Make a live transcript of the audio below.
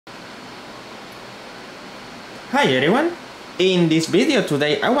Hi everyone! In this video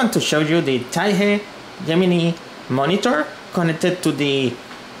today I want to show you the TAIHE Gemini Monitor connected to the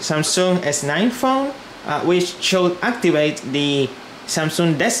Samsung S9 phone, which should activate the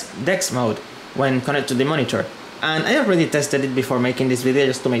Samsung Dex Mode when connected to the monitor. And I already tested it before making this video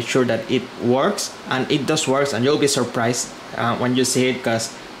just to make sure that it works, and it does work, and you'll be surprised when you see it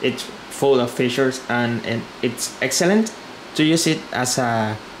because it's full of features and it's excellent to use it as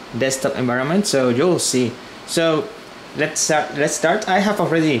a desktop environment, so you'll see. So let's start. I have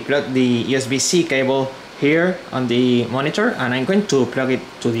already plugged the USB-C cable here on the monitor, and I'm going to plug it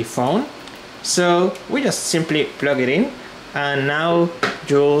to the phone. So we just simply plug it in, and now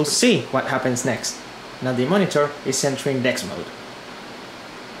you'll see what happens next. Now the monitor is entering Dex mode.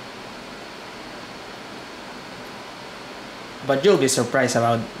 But you'll be surprised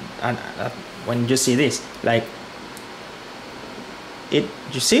about when you see this. Like, did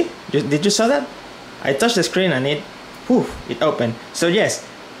you saw that? I touched the screen and it opened. So yes,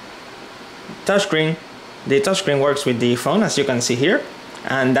 the touchscreen works with the phone, as you can see here,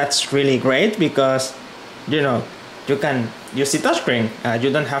 and that's really great because you can use the touchscreen.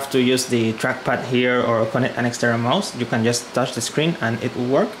 You don't have to use the trackpad here or connect an external mouse. You can just touch the screen and it will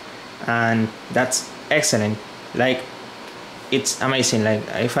work, and that's excellent. Like, it's amazing. Like,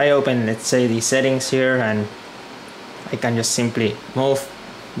 if I open, let's say, the settings here, and I can just simply move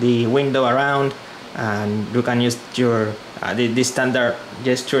the window around, and you can use your the standard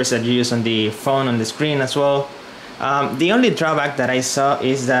gestures that you use on the phone on the screen as well. The only drawback that I saw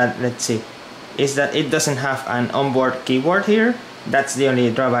is that, is that it doesn't have an onboard keyboard here. That's the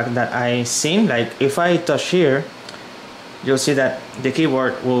only drawback that I seen. Like, if I touch here, you'll see that the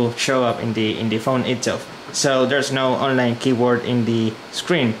keyboard will show up in the phone itself. So there's no online keyboard in the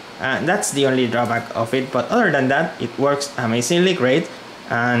screen. That's the only drawback of it. But other than that, it works amazingly great.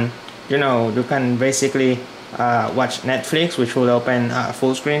 And you can basically watch Netflix, which will open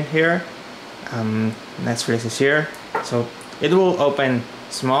full screen here. Netflix is here, so it will open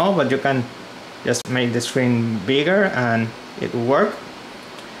small, but you can just make the screen bigger and it will work.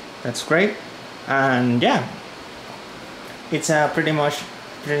 That's great. And yeah, it's pretty much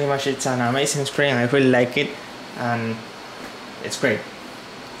it's an amazing screen. I really like it, and it's great.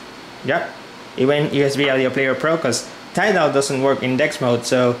 Yep, even USB Audio Player Pro, because Tidal doesn't work in Dex mode,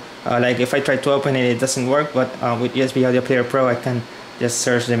 so like if I try to open it, it doesn't work. But with USB Audio Player Pro, I can just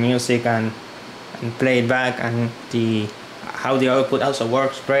search the music and play it back, and how the output also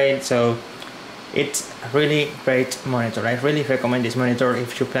works great. So it's a really great monitor. I really recommend this monitor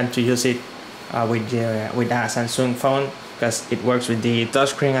if you plan to use it with a Samsung phone, because it works with the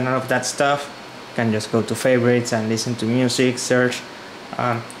touchscreen and all of that stuff. You can just go to favorites and listen to music, search,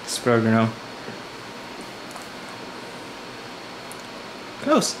 explore,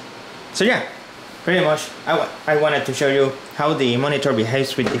 close. So yeah, pretty much I wanted to show you how the monitor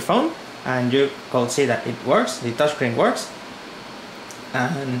behaves with the phone, and you can see that it works, the touchscreen works,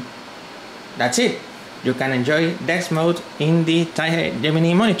 and that's it. You can enjoy Dex mode in the TAIHE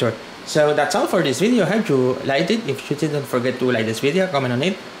Gemini monitor. So that's all for this video. I hope you liked it. If you did, don't forget to like this video, comment on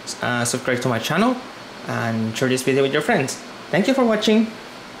it, subscribe to my channel, and share this video with your friends. Thank you for watching.